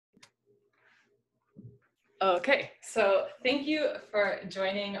Okay, so thank you for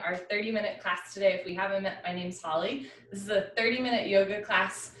joining our 30-minute class today. If we haven't met, my name's Holly. This is a 30-minute yoga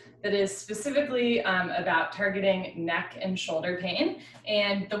class that is specifically about targeting neck and shoulder pain.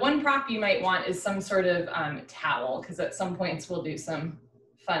 And the one prop you might want is some sort of towel, because at some points we'll do some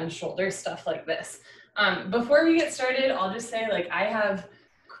fun shoulder stuff like this. Before we get started, I'll just say, I have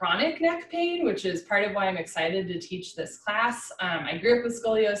chronic neck pain, which is part of why I'm excited to teach this class. I grew up with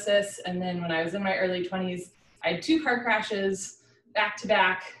scoliosis, and then when I was in my early 20s, I had 2 car crashes back to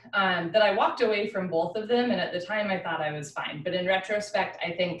back that I walked away from both of them, and at the time I thought I was fine. But in retrospect,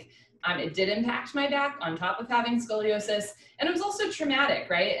 I think it did impact my back on top of having scoliosis, and it was also traumatic,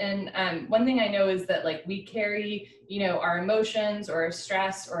 right? And one thing I know is that we carry, our emotions or our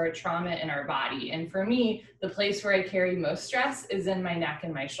stress or our trauma in our body. And for me, the place where I carry most stress is in my neck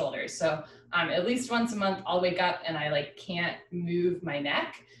and my shoulders. So at least once a month, I'll wake up and I can't move my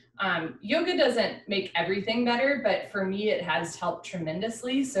neck. Yoga doesn't make everything better, but for me, it has helped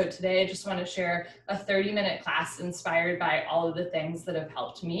tremendously. So today I just want to share a 30-minute class inspired by all of the things that have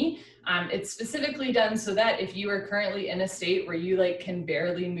helped me. It's specifically done so that if you are currently in a state where you can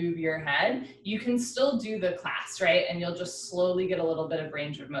barely move your head, you can still do the class, right? And you'll just slowly get a little bit of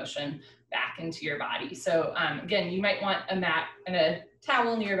range of motion back into your body. So again, you might want a mat and a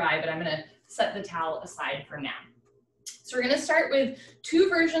towel nearby, but I'm going to set the towel aside for now. So we're going to start with 2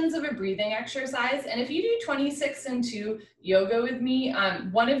 versions of a breathing exercise. And if you do 26 and 2 yoga with me,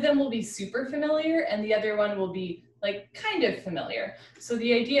 one of them will be super familiar and the other one will be kind of familiar. So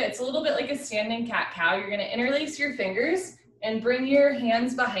the idea, it's a little bit like a standing cat-cow. You're going to interlace your fingers and bring your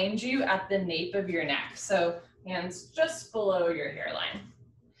hands behind you at the nape of your neck. So hands just below your hairline.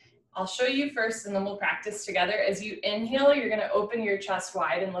 I'll show you first and then we'll practice together. As you inhale, you're going to open your chest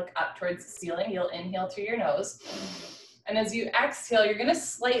wide and look up towards the ceiling. You'll inhale through your nose. And as you exhale, you're going to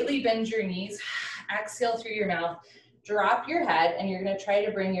slightly bend your knees, exhale through your mouth, drop your head, and you're going to try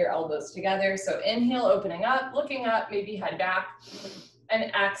to bring your elbows together. So inhale, opening up, looking up, maybe head back,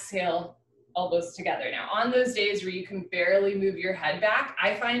 and exhale, elbows together. Now, on those days where you can barely move your head back,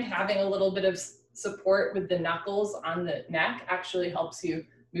 I find having a little bit of support with the knuckles on the neck actually helps you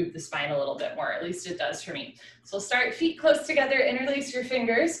move the spine a little bit more, at least it does for me. So start feet close together, interlace your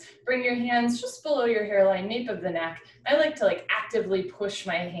fingers, bring your hands just below your hairline, nape of the neck. I like to actively push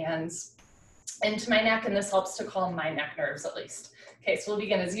my hands into my neck, and this helps to calm my neck nerves at least. Okay, so we'll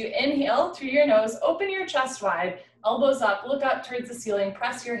begin. As you inhale through your nose, open your chest wide, elbows up, look up towards the ceiling,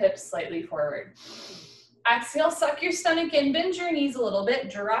 press your hips slightly forward. Exhale, suck your stomach in, bend your knees a little bit,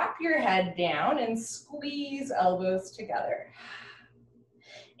 drop your head down, and squeeze elbows together.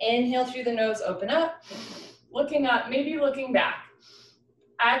 Inhale through the nose, open up, looking up, maybe looking back.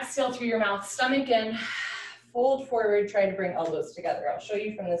 Exhale through your mouth, stomach in, fold forward, try to bring elbows together. I'll show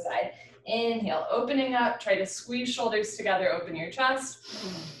you from the side. Inhale, opening up, try to squeeze shoulders together, open your chest.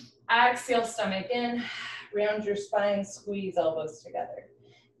 Exhale, stomach in, round your spine, squeeze elbows together.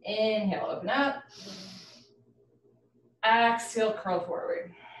 Inhale, open up. Exhale, curl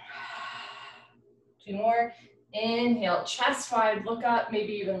forward. 2 more. Inhale, chest wide, look up,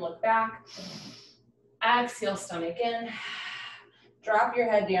 maybe even look back. Exhale, stomach in. Drop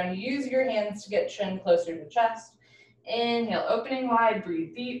your head down. Use your hands to get chin closer to chest. Inhale, opening wide,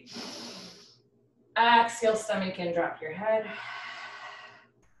 breathe deep. Exhale, stomach in, drop your head.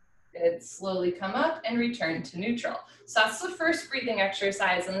 Good. Slowly come up and return to neutral. So that's the first breathing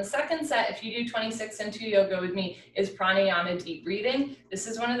exercise. And the second set, if you do 26 and 2 yoga with me, is pranayama, deep breathing. This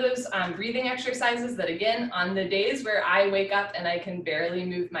is one of those breathing exercises that, again, on the days where I wake up and I can barely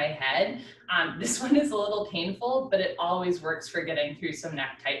move my head, this one is a little painful, but it always works for getting through some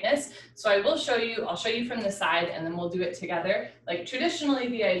neck tightness. So I'll show you from the side and then we'll do it together. Traditionally,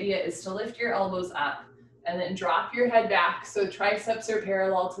 the idea is to lift your elbows up and then drop your head back so triceps are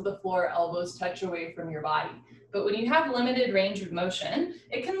parallel to the floor, elbows touch away from your body. But when you have limited range of motion,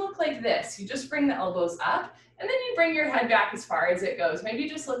 it can look like this. You just bring the elbows up and then you bring your head back as far as it goes, maybe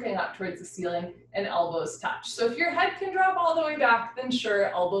just looking up towards the ceiling and elbows touch. So if your head can drop all the way back, then sure,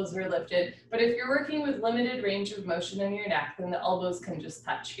 elbows are lifted. But if you're working with limited range of motion in your neck, then the elbows can just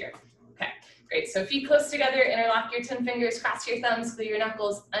touch here. Okay, great. So feet close together, interlock your 10 fingers, cross your thumbs, glue your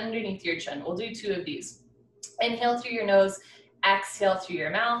knuckles underneath your chin. We'll do 2 of these. Inhale through your nose, exhale through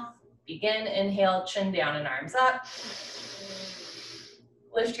your mouth. Begin, inhale, chin down and arms up.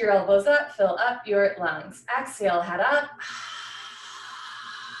 Lift your elbows up, fill up your lungs. Exhale, head up.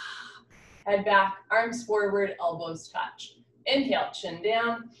 Head back, arms forward, elbows touch. Inhale, chin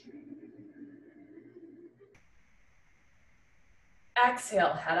down.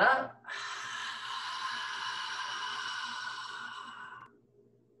 Exhale, head up.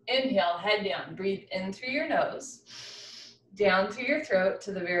 Inhale, head down, breathe in through your nose, down through your throat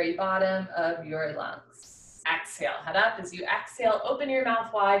to the very bottom of your lungs. Exhale, head up. As you exhale, open your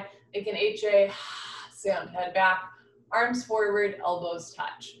mouth wide, make an HA sound, head back, arms forward, elbows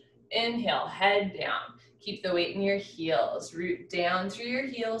touch. Inhale, head down. Keep the weight in your heels. Root down through your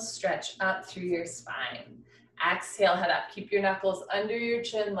heels, stretch up through your spine. Exhale, head up. Keep your knuckles under your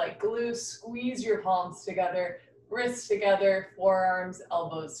chin like glue. Squeeze your palms together, wrists together, forearms,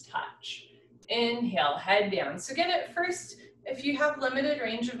 elbows touch. Inhale, head down. So again, at first, if you have limited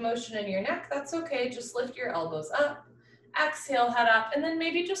range of motion in your neck, that's okay. Just lift your elbows up. Exhale, head up, and then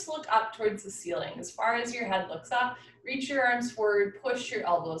maybe just look up towards the ceiling. As far as your head looks up, reach your arms forward, push your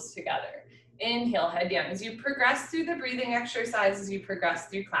elbows together. Inhale, head down. As you progress through the breathing exercise, as you progress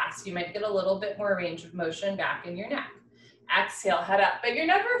through class, you might get a little bit more range of motion back in your neck. Exhale, head up, but you're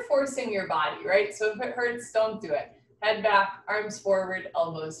never forcing your body, right? So if it hurts, don't do it. Head back, arms forward,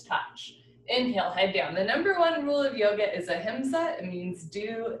 elbows touch. Inhale, head down. The number one rule of yoga is ahimsa. It means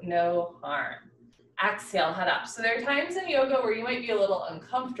do no harm. Exhale, head up. So there are times in yoga where you might be a little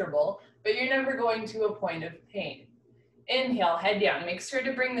uncomfortable, but you're never going to a point of pain. Inhale, head down. Make sure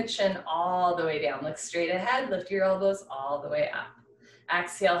to bring the chin all the way down. Look straight ahead, lift your elbows all the way up.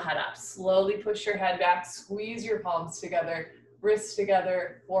 Exhale, head up. Slowly push your head back, squeeze your palms together, wrists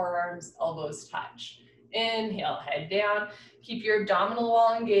together, forearms, elbows touch. Inhale, head down. Keep your abdominal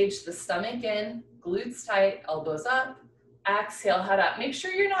wall engaged, the stomach in, glutes tight, elbows up. Exhale, head up. Make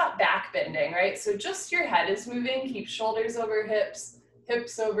sure you're not back bending, right? So just your head is moving. Keep shoulders over hips,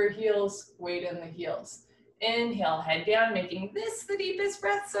 hips over heels, weight in the heels. Inhale, head down, making this the deepest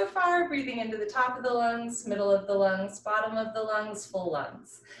breath so far. Breathing into the top of the lungs, middle of the lungs, bottom of the lungs, full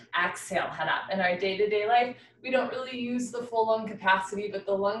lungs. Exhale, head up. In our day-to-day life, we don't really use the full lung capacity, but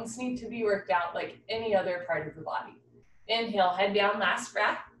the lungs need to be worked out like any other part of the body. Inhale, head down, last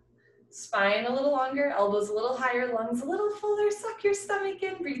breath. Spine a little longer, elbows a little higher, lungs a little fuller. Suck your stomach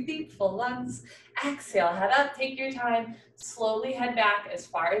in, breathe deep, full lungs. Exhale, head up, take your time. Slowly head back as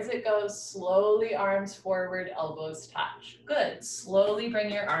far as it goes. Slowly arms forward, elbows touch. Good. Slowly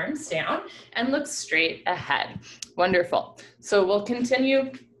bring your arms down and look straight ahead. Wonderful. So we'll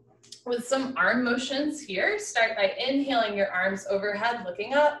continue with some arm motions here. Start by inhaling your arms overhead,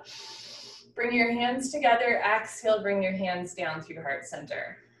 looking up. Bring your hands together. Exhale, bring your hands down through heart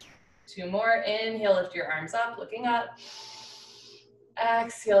center. Two more. Inhale, lift your arms up, looking up.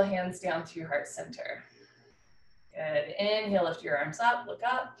 Exhale, hands down through heart center. Good. Inhale, lift your arms up, look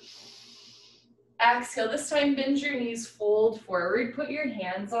up. Exhale, this time bend your knees, fold forward, put your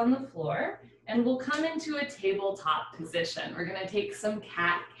hands on the floor, and we'll come into a tabletop position. We're gonna take some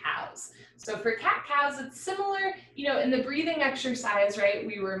cat-cows. So for cat-cows, it's similar, in the breathing exercise, right?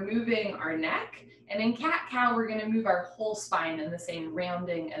 We were moving our neck, and in cat-cow, we're gonna move our whole spine in the same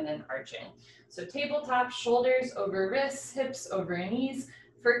rounding and then arching. So tabletop, shoulders over wrists, hips over knees.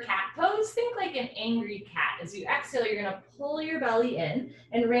 For cat pose, think like an angry cat. As you exhale, you're gonna pull your belly in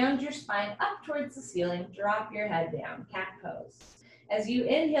and round your spine up towards the ceiling, drop your head down, cat pose. As you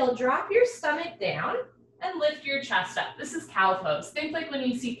inhale, drop your stomach down and lift your chest up. This is cow pose. Think like when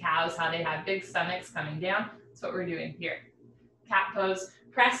you see cows, how they have big stomachs coming down. That's what we're doing here. Cat pose.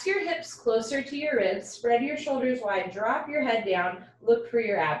 Press your hips closer to your ribs, spread your shoulders wide, drop your head down, look for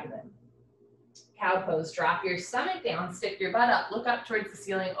your abdomen. Cow pose, drop your stomach down, stick your butt up, look up towards the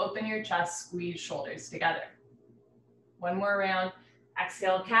ceiling, open your chest, squeeze shoulders together. One more round.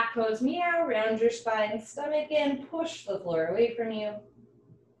 Exhale, cat pose, meow, round your spine, stomach in, push the floor away from you.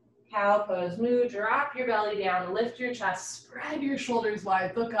 Cow pose, moo, drop your belly down, lift your chest, spread your shoulders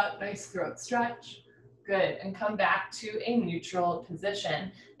wide, look up, nice throat stretch. Good, and come back to a neutral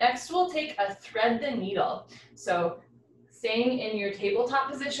position. Next, we'll take a thread the needle. So staying in your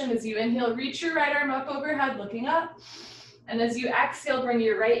tabletop position, as you inhale, reach your right arm up overhead, looking up. And as you exhale, bring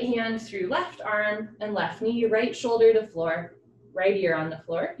your right hand through left arm and left knee, your right shoulder to floor, right ear on the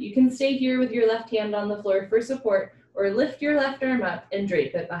floor. You can stay here with your left hand on the floor for support, or lift your left arm up and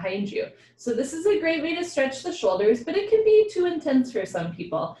drape it behind you. So this is a great way to stretch the shoulders, but it can be too intense for some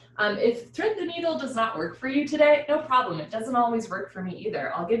people. If thread the needle does not work for you today, no problem. It doesn't always work for me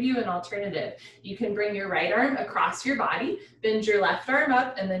either. I'll give you an alternative. You can bring your right arm across your body, bend your left arm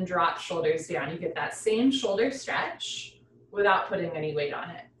up, and then drop shoulders down. You get that same shoulder stretch without putting any weight on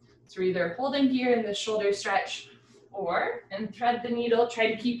it. So we're either holding here in the shoulder stretch, or in thread the needle,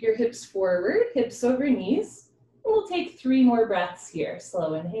 try to keep your hips forward, hips over knees. We'll take 3 more breaths here.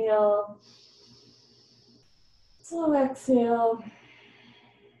 Slow inhale, slow exhale.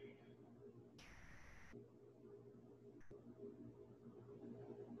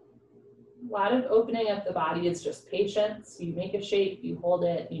 A lot of opening up the body is just patience. You make a shape, you hold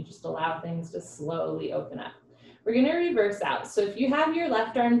it, you just allow things to slowly open up. We're gonna reverse out. So if you have your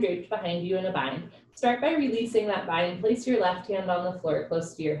left arm draped behind you in a bind, start by releasing that bind. Place your left hand on the floor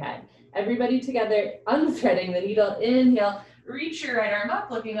close to your head. Everybody together, unthreading the needle. Inhale, reach your right arm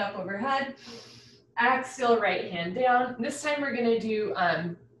up, looking up overhead. Exhale, right hand down. This time we're gonna do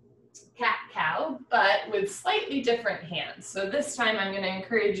cat-cow, but with slightly different hands. So this time I'm gonna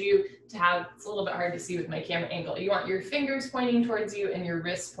encourage you to have, it's a little bit hard to see with my camera angle, you want your fingers pointing towards you and your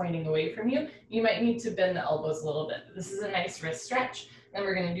wrists pointing away from you. You might need to bend the elbows a little bit. This is a nice wrist stretch. Then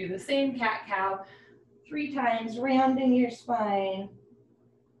we're gonna do the same cat-cow 3 times, rounding your spine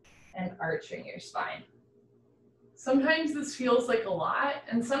and arching your spine. Sometimes this feels like a lot,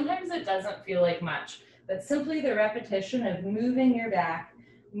 and sometimes it doesn't feel like much, but simply the repetition of moving your back,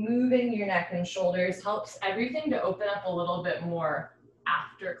 moving your neck and shoulders helps everything to open up a little bit more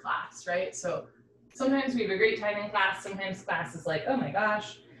after class, right? So sometimes we have a great time in class, sometimes class is like, oh my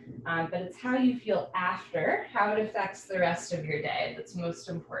gosh, but it's how you feel after, how it affects the rest of your day that's most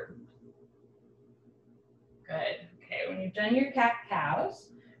important. Good, okay, when you've done your cat-cows,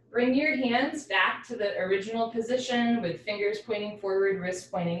 bring your hands back to the original position with fingers pointing forward, wrists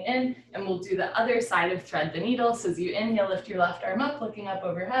pointing in, and we'll do the other side of thread the needle. So as you inhale, lift your left arm up, looking up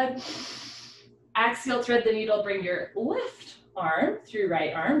overhead. Exhale, thread the needle, bring your left arm through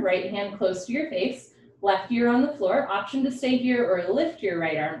right arm, right hand close to your face, left ear on the floor, option to stay here or lift your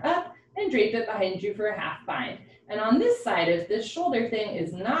right arm up and drape it behind you for a half bind. And on this side, if this shoulder thing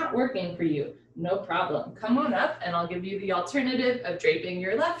is not working for you, no problem. Come on up and I'll give you the alternative of draping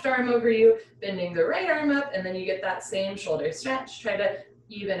your left arm over you, bending the right arm up, and then you get that same shoulder stretch. Try to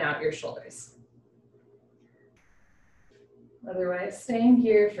even out your shoulders. Otherwise, staying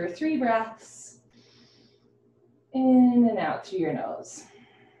here for 3 breaths. In and out through your nose.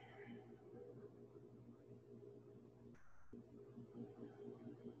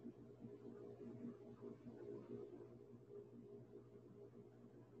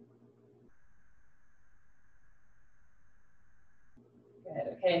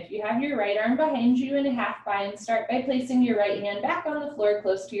 Good, okay, if you have your right arm behind you in a half bind, start by placing your right hand back on the floor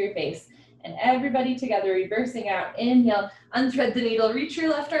close to your face. And everybody together, reversing out, inhale, unthread the needle, reach your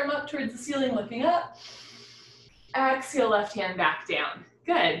left arm up towards the ceiling, looking up. Exhale, left hand back down.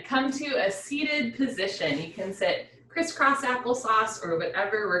 Good, come to a seated position. You can sit crisscross applesauce or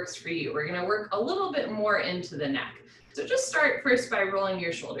whatever works for you. We're gonna work a little bit more into the neck. So just start first by rolling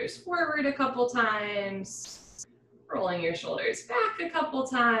your shoulders forward a couple times, rolling your shoulders back a couple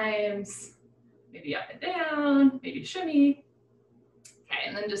times, maybe up and down, maybe shimmy. Okay,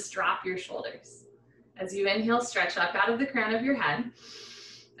 and then just drop your shoulders. As you inhale, stretch up out of the crown of your head.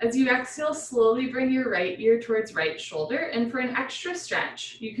 As you exhale, slowly bring your right ear towards right shoulder, and for an extra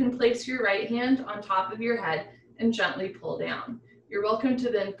stretch, you can place your right hand on top of your head and gently pull down. You're welcome to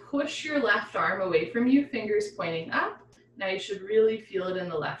then push your left arm away from you, fingers pointing up. Now you should really feel it in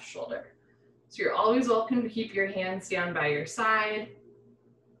the left shoulder. So you're always welcome to keep your hands down by your side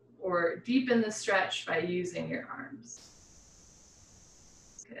or deepen the stretch by using your arms.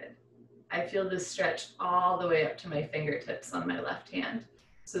 Good. I feel this stretch all the way up to my fingertips on my left hand.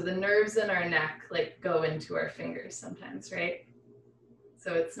 So the nerves in our neck go into our fingers sometimes, right?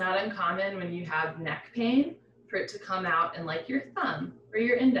 So it's not uncommon when you have neck pain for it to come out in your thumb or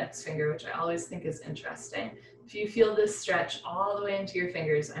your index finger, which I always think is interesting. If you feel this stretch all the way into your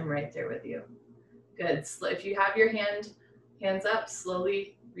fingers, I'm right there with you. Good. If you have your hands up,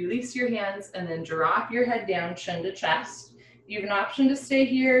 slowly release your hands and then drop your head down, chin to chest. You have an option to stay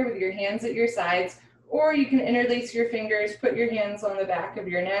here with your hands at your sides, or you can interlace your fingers, put your hands on the back of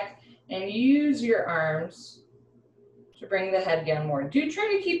your neck, and use your arms to bring the head down more. Do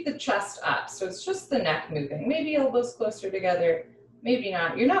try to keep the chest up, so it's just the neck moving. Maybe elbows closer together, maybe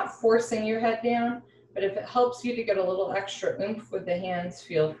not. You're not forcing your head down, but if it helps you to get a little extra oomph with the hands,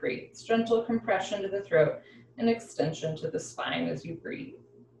 feel free. It's gentle compression to the throat and extension to the spine as you breathe.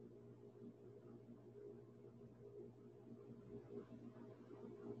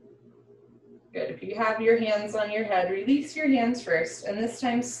 Good, if you have your hands on your head, release your hands first, and this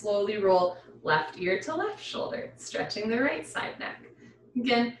time slowly roll left ear to left shoulder, stretching the right side neck.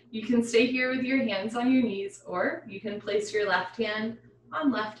 Again, you can stay here with your hands on your knees, or you can place your left hand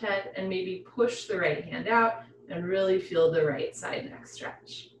on left head and maybe push the right hand out and really feel the right side neck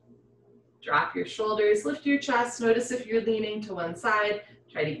stretch. Drop your shoulders, lift your chest, notice if you're leaning to one side.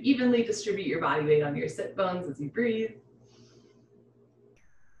 Try to evenly distribute your body weight on your sit bones as you breathe.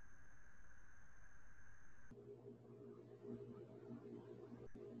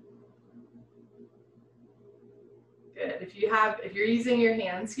 Good. if you're using your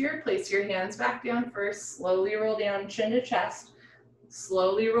hands here, place your hands back down first, slowly roll down chin to chest,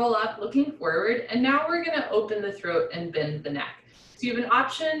 slowly roll up looking forward. And now we're gonna open the throat and bend the neck. So you have an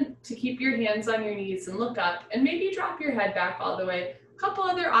option to keep your hands on your knees and look up and maybe drop your head back all the way. A couple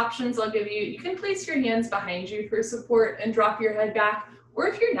other options I'll give you. You can place your hands behind you for support and drop your head back. Or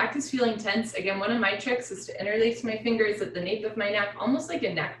if your neck is feeling tense, again, one of my tricks is to interlace my fingers at the nape of my neck, almost like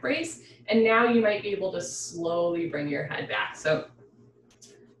a neck brace. And now you might be able to slowly bring your head back. So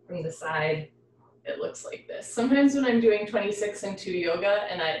from the side, it looks like this. Sometimes when I'm doing 26 and 2 yoga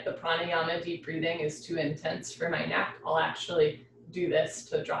and the pranayama deep breathing is too intense for my neck, I'll actually do this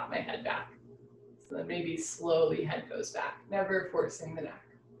to drop my head back. So then maybe slowly head goes back, never forcing the neck.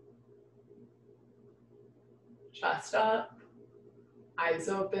 Chest up, eyes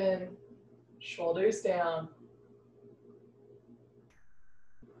open, shoulders down.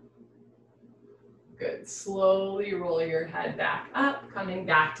 Good, slowly roll your head back up, coming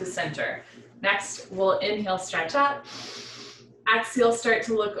back to center. Next, we'll inhale, stretch up. Exhale, start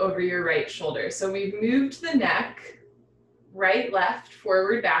to look over your right shoulder. So we've moved the neck, right, left,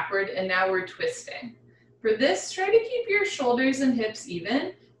 forward, backward, and now we're twisting. For this, try to keep your shoulders and hips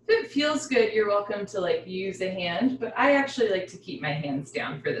even. If it feels good, you're welcome to use a hand, but I actually like to keep my hands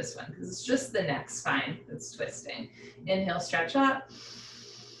down for this one because it's just the neck spine that's twisting. Inhale, stretch up.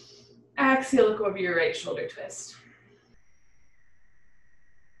 Exhale, look over your right shoulder, twist.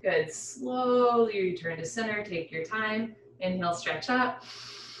 Good, slowly return to center, take your time. Inhale, stretch up.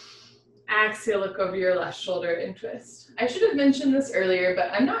 Exhale, look over your left shoulder and twist. I should have mentioned this earlier,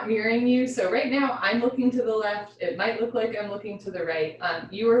 but I'm not mirroring you. So right now I'm looking to the left. It might look like I'm looking to the right.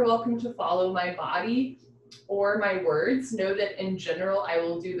 You are welcome to follow my body or my words. Know that in general, I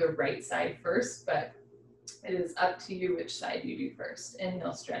will do the right side first, but it is up to you which side you do first.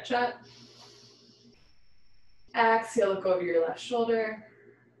 Inhale, stretch up. Exhale, look over your left shoulder.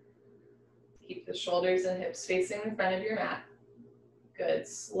 Keep the shoulders and hips facing the front of your mat. Good,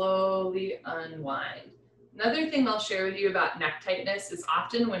 slowly unwind. Another thing I'll share with you about neck tightness is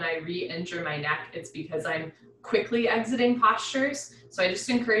often when I re-injure my neck, it's because I'm quickly exiting postures. So I just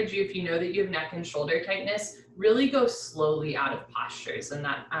encourage you, if you know that you have neck and shoulder tightness, really go slowly out of postures. And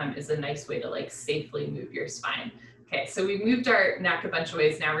that is a nice way to safely move your spine. Okay, so we've moved our neck a bunch of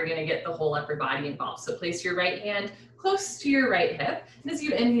ways. Now we're gonna get the whole upper body involved. So place your right hand close to your right hip. And as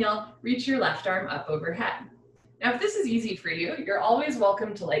you inhale, reach your left arm up overhead. Now, if this is easy for you, you're always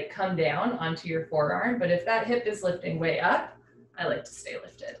welcome to come down onto your forearm, but if that hip is lifting way up, I like to stay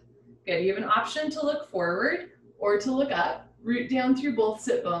lifted. Good, you have an option to look forward or to look up, root down through both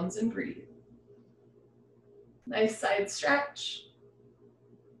sit bones and breathe. Nice side stretch.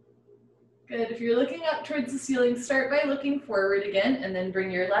 Good, if you're looking up towards the ceiling, start by looking forward again and then bring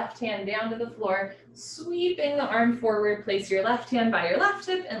your left hand down to the floor, sweeping the arm forward, place your left hand by your left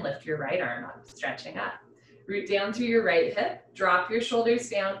hip and lift your right arm up, stretching up. Root down through your right hip, drop your shoulders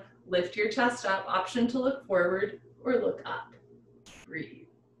down, lift your chest up, option to look forward or look up. Breathe.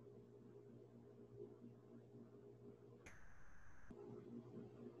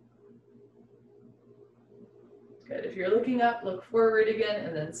 Good, if you're looking up, look forward again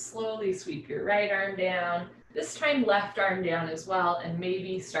and then slowly sweep your right arm down. This time left arm down as well and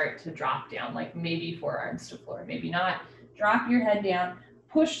maybe start to drop down, maybe forearms to floor, maybe not. Drop your head down.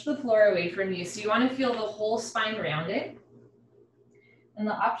 Push the floor away from you. So you want to feel the whole spine rounding. And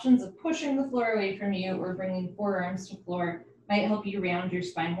the options of pushing the floor away from you or bringing forearms to floor might help you round your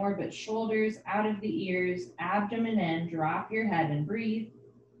spine more, but shoulders out of the ears, abdomen in, drop your head and breathe.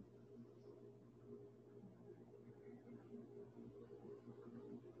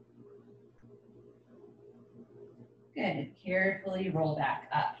 Good, carefully roll back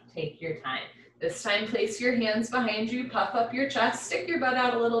up, take your time. This time, place your hands behind you, puff up your chest, stick your butt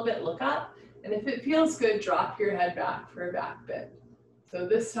out a little bit, look up, and if it feels good, drop your head back for a back bend. So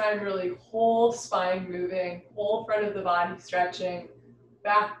this time, really whole spine moving, whole front of the body stretching,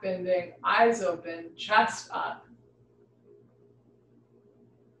 back bending, eyes open, chest up.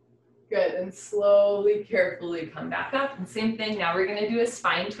 Good, and slowly, carefully come back up. And same thing, now we're gonna do a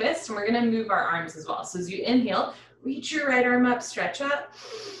spine twist, and we're gonna move our arms as well. So as you inhale, reach your right arm up, stretch up.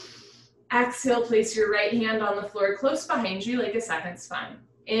 Exhale, place your right hand on the floor close behind you like a second spine.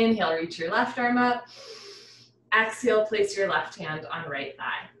 Inhale, reach your left arm up. Exhale, place your left hand on right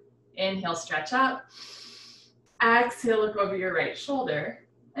thigh. Inhale, stretch up. Exhale, look over your right shoulder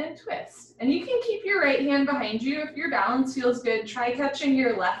and twist. And you can keep your right hand behind you. If your balance feels good, try catching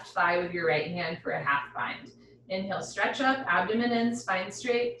your left thigh with your right hand for a half bind. Inhale, stretch up, abdomen in, spine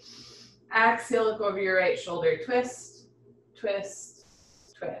straight. Exhale, look over your right shoulder, twist, twist,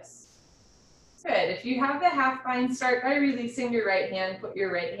 twist. Good. If you have the half bind, start by releasing your right hand. Put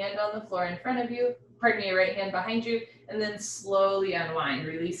your right hand on the floor in front of you, pardon me, your right hand behind you, and then slowly unwind,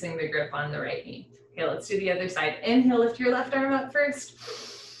 releasing the grip on the right knee. Okay, let's do the other side. Inhale, lift your left arm up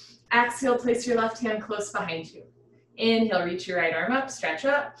first. Exhale, place your left hand close behind you. Inhale, reach your right arm up, stretch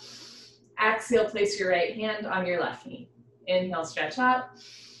up. Exhale, place your right hand on your left knee. Inhale, stretch up.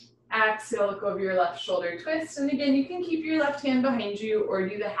 Exhale, look over your left shoulder, twist. And again, you can keep your left hand behind you or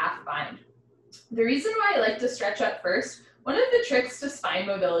do the half bind. The reason why I like to stretch up first, one of the tricks to spine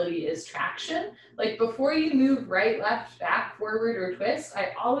mobility is traction. Like before you move right, left, back, forward, or twist,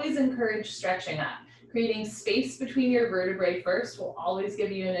 I always encourage stretching up. Creating space between your vertebrae first will always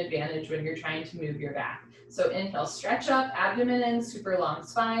give you an advantage when you're trying to move your back. So inhale, stretch up, abdomen in, super long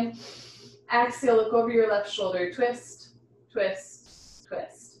spine. Exhale, look over your left shoulder, twist, twist,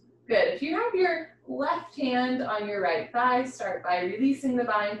 twist. Good. If you have your left hand on your right thigh, start by releasing the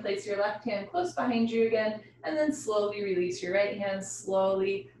bind, place your left hand close behind you again, and then slowly release your right hand,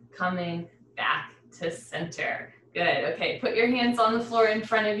 slowly coming back to center. Good. Okay, put your hands on the floor in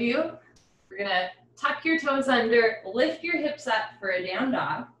front of you. We're gonna tuck your toes under, lift your hips up for a down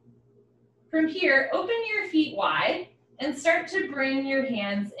dog. From here, open your feet wide and start to bring your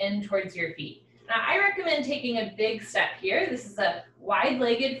hands in towards your feet. Now, I recommend taking a big step here. This is a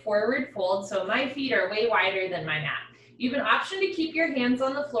wide-legged forward fold, so my feet are way wider than my mat. You have an option to keep your hands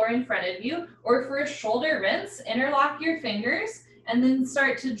on the floor in front of you, or for a shoulder rinse, interlock your fingers, and then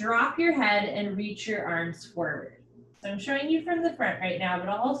start to drop your head and reach your arms forward. So I'm showing you from the front right now, but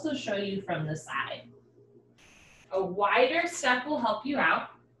I'll also show you from the side. A wider step will help you out.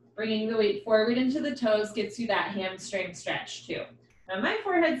 Bringing the weight forward into the toes gets you that hamstring stretch too. Now my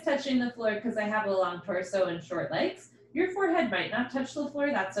forehead's touching the floor because I have a long torso and short legs. Your forehead might not touch the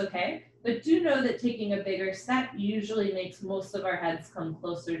floor, that's okay. But do know that taking a bigger step usually makes most of our heads come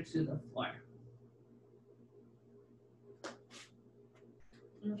closer to the floor.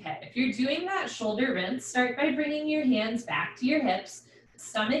 Okay, if you're doing that shoulder rinse, start by bringing your hands back to your hips,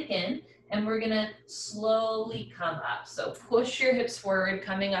 stomach in, and we're gonna slowly come up. So push your hips forward,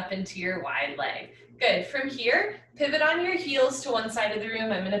 coming up into your wide leg. Good, from here, pivot on your heels to one side of the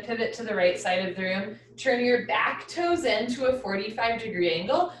room. I'm gonna pivot to the right side of the room. Turn your back toes into a 45-degree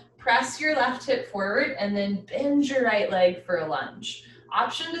angle, press your left hip forward, and then bend your right leg for a lunge.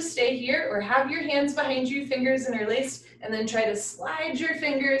 Option to stay here or have your hands behind you, fingers interlaced, and then try to slide your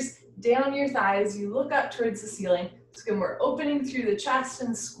fingers down your thighs. You look up towards the ceiling. So again, we're opening through the chest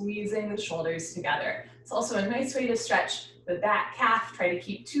and squeezing the shoulders together. It's also a nice way to stretch the back calf. Try to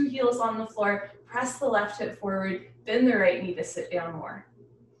keep two heels on the floor. Press the left hip forward, bend the right knee to sit down more.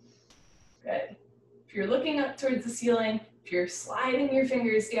 Good. If you're looking up towards the ceiling, if you're sliding your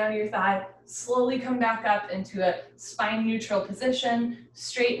fingers down your thigh, slowly come back up into a spine neutral position.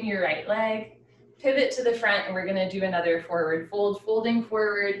 Straighten your right leg. Pivot to the front, and we're going to do another forward fold, folding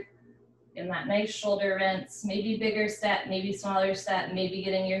forward in that nice shoulder rinse. Maybe bigger step, maybe smaller step, maybe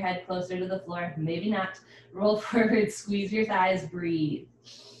getting your head closer to the floor, maybe not. Roll forward, squeeze your thighs, breathe.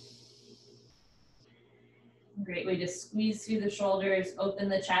 Great way to squeeze through the shoulders, open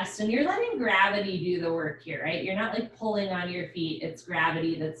the chest, and you're letting gravity do the work here, right? You're not like pulling on your feet. It's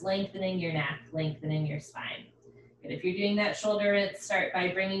gravity that's lengthening your neck, lengthening your spine. And if you're doing that shoulder rinse, start by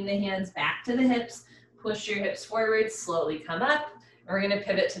bringing the hands back to the hips, push your hips forward, slowly come up, and we're gonna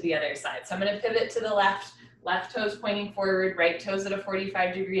pivot to the other side. So I'm gonna pivot to the left, left toes pointing forward, right toes at a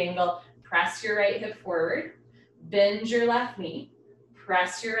 45-degree angle, press your right hip forward, bend your left knee,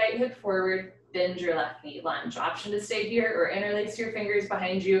 press your right hip forward, bend your left knee, lunge. Option to stay here or interlace your fingers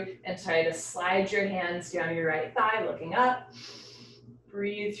behind you and try to slide your hands down your right thigh, looking up.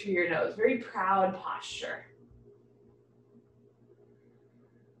 Breathe through your nose, very proud posture.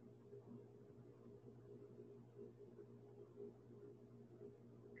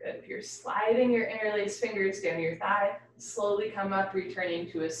 Good. If you're sliding your interlaced fingers down your thigh, slowly come up,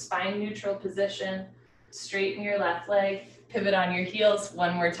 returning to a spine neutral position. Straighten your left leg, pivot on your heels.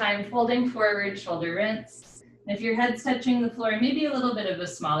 One more time, folding forward, shoulder rinse. And if your head's touching the floor, maybe a little bit of a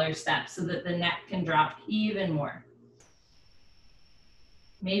smaller step so that the neck can drop even more.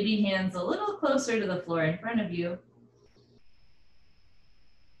 Maybe hands a little closer to the floor in front of you.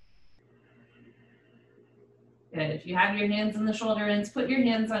 Good. If you have your hands in the shoulder rinse, put your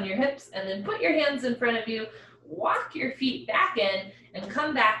hands on your hips and then put your hands in front of you. Walk your feet back in and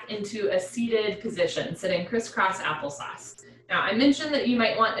come back into a seated position, sitting crisscross applesauce. Now, I mentioned that you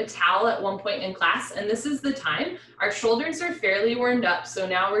might want a towel at one point in class, and this is the time. Our shoulders are fairly warmed up, so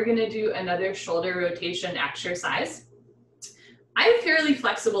now we're gonna do another shoulder rotation exercise. I have fairly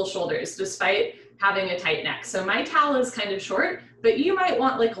flexible shoulders, despite having a tight neck. So my towel is kind of short, but you might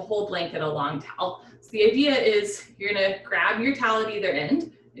want like a whole blanket, a long towel. So the idea is you're gonna grab your towel at either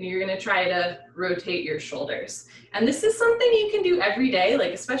end and you're gonna try to rotate your shoulders. And this is something you can do every day,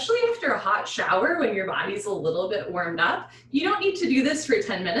 like especially after a hot shower when your body's a little bit warmed up. You don't need to do this for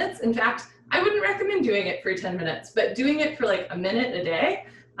 10 minutes. In fact, I wouldn't recommend doing it for 10 minutes, but doing it for like a minute a day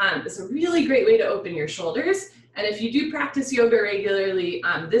is a really great way to open your shoulders. And if you do practice yoga regularly,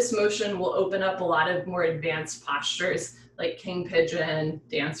 this motion will open up a lot of more advanced postures like king pigeon,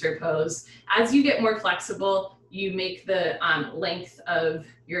 dancer pose. As you get more flexible, you make the length of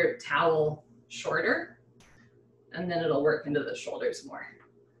your towel shorter, and then it'll work into the shoulders more.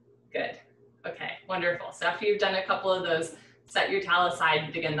 Good. Okay, wonderful. So after you've done a couple of those, set your towel aside.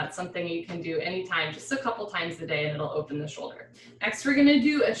 But again, that's something you can do anytime, just a couple times a day, and it'll open the shoulder. Next, we're gonna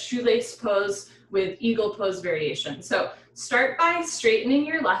do a shoelace pose with eagle pose variation. So start by straightening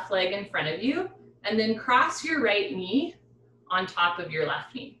your left leg in front of you, and then cross your right knee on top of your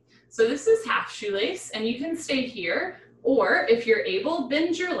left knee. So this is half shoelace, and you can stay here, or if you're able,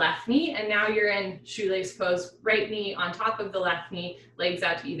 bend your left knee, and now you're in shoelace pose, right knee on top of the left knee, legs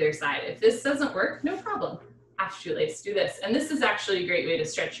out to either side. If this doesn't work, no problem. Half shoelace, do this. And this is actually a great way to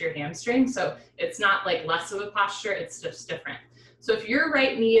stretch your hamstring. So it's not like less of a posture, it's just different. So if your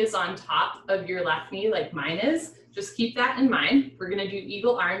right knee is on top of your left knee, like mine is, just keep that in mind. We're gonna do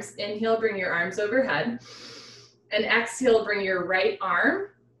eagle arms. Inhale, bring your arms overhead. And exhale, bring your right arm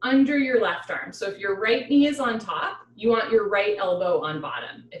under your left arm. So if your right knee is on top, you want your right elbow on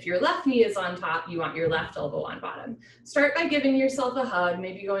bottom. If your left knee is on top, you want your left elbow on bottom. Start by giving yourself a hug,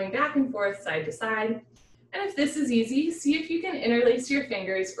 maybe going back and forth, side to side. And if this is easy, see if you can interlace your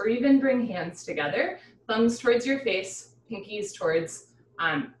fingers or even bring hands together, thumbs towards your face, pinkies towards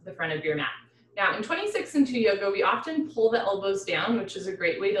the front of your mat. Now in 26 and 2 yoga, we often pull the elbows down, which is a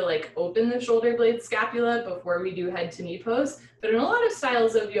great way to like open the shoulder blade scapula before we do head to knee pose. But in a lot of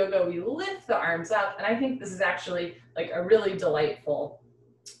styles of yoga, we lift the arms up. And I think this is actually like a really delightful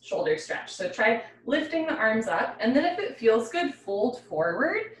shoulder stretch. So try lifting the arms up. And then if it feels good, fold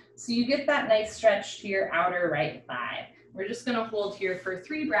forward. So you get that nice stretch to your outer right thigh. We're just gonna hold here for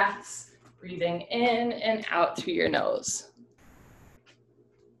 3 breaths, breathing in and out through your nose.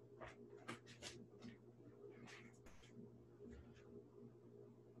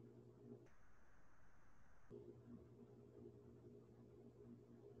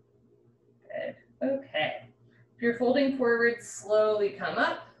 Okay, if you're folding forward, slowly come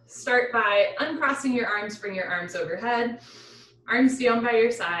up. Start by uncrossing your arms, bring your arms overhead, arms down by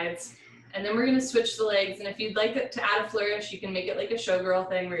your sides, and then we're gonna switch the legs. And if you'd like it to add a flourish, you can make it like a showgirl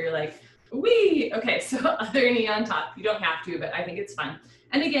thing where you're like, wee! Okay, so other knee on top. You don't have to, but I think it's fun.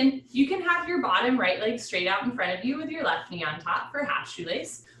 And again, you can have your bottom right leg straight out in front of you with your left knee on top for half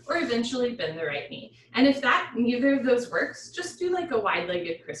shoelace, or eventually bend the right knee. And if neither of those works, just do like a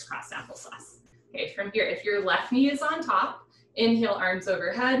wide-legged crisscross applesauce. Okay, from here, if your left knee is on top, inhale, arms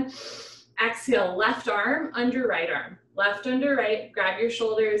overhead. Exhale, left arm under right arm. Left under right, grab your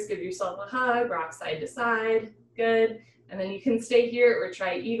shoulders, give yourself a hug, rock side to side, good. And then you can stay here or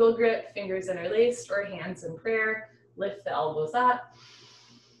try eagle grip, fingers interlaced, or hands in prayer. Lift the elbows up,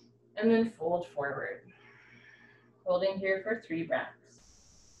 and then fold forward. Holding here for 3 breaths.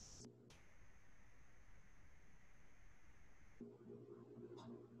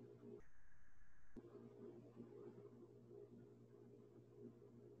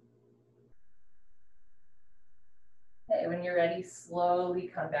 Okay, when you're ready,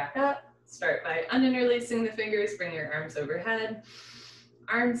 slowly come back up. Start by uninterlacing the fingers, bring your arms overhead,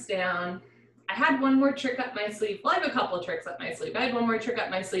 arms down. I had one more trick up my sleeve. Well, I have a couple of tricks up my sleeve. I had one more trick up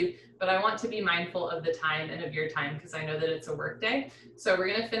my sleeve, but I want to be mindful of the time and of your time because I know that it's a work day. So we're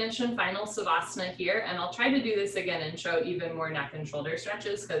gonna finish in final Savasana here, and I'll try to do this again and show even more neck and shoulder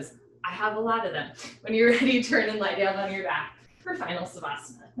stretches because I have a lot of them. When you're ready, turn and lie down on your back for final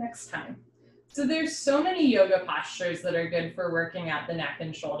Savasana next time. So there's so many yoga postures that are good for working out the neck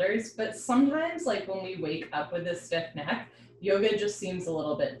and shoulders, but sometimes like when we wake up with a stiff neck, yoga just seems a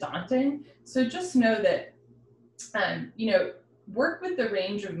little bit daunting. So just know that, work with the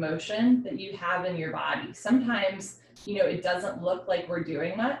range of motion that you have in your body. Sometimes, it doesn't look like we're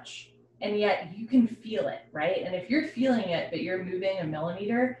doing much, and yet you can feel it, right? And if you're feeling it, but you're moving a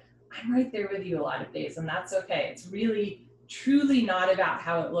millimeter, I'm right there with you a lot of days, and that's okay. It's really truly not about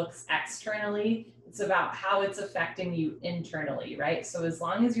how it looks externally. It's about how it's affecting you internally, right? So as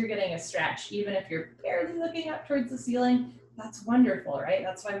long as you're getting a stretch, even if you're barely looking up towards the ceiling, that's wonderful, right?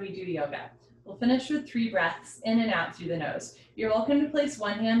 That's why we do yoga. We'll finish with 3 breaths in and out through the nose. You're welcome to place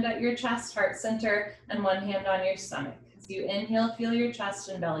one hand at your chest, heart center, and one hand on your stomach. As you inhale, feel your chest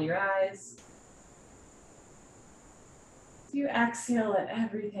and belly rise. As you exhale, let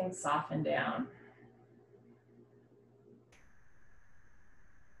everything soften down.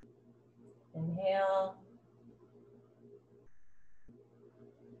 Inhale.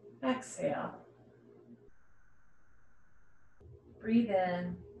 Exhale. Breathe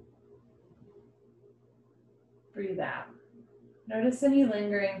in. Breathe out. Notice any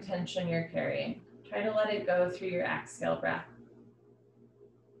lingering tension you're carrying. Try to let it go through your exhale breath.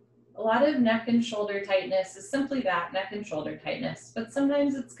 A lot of neck and shoulder tightness is simply that, neck and shoulder tightness, but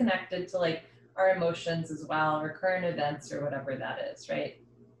sometimes it's connected to like our emotions as well, or current events, or whatever that is, right?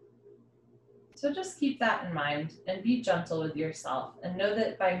 So just keep that in mind and be gentle with yourself, and know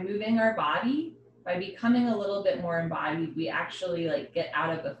that by moving our body, by becoming a little bit more embodied, we actually like get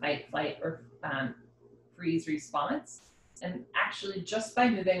out of the fight, flight, or freeze response. And actually just by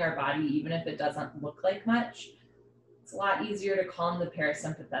moving our body, even if it doesn't look like much, it's a lot easier to calm the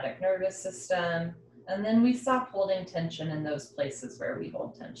parasympathetic nervous system. And then we stop holding tension in those places where we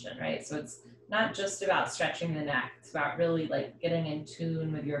hold tension, right? So it's not just about stretching the neck. It's about really like getting in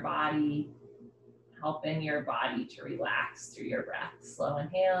tune with your body, helping your body to relax through your breath. Slow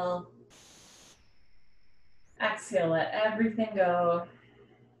inhale. Exhale, let everything go.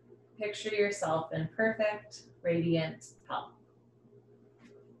 Picture yourself in perfect, radiant health.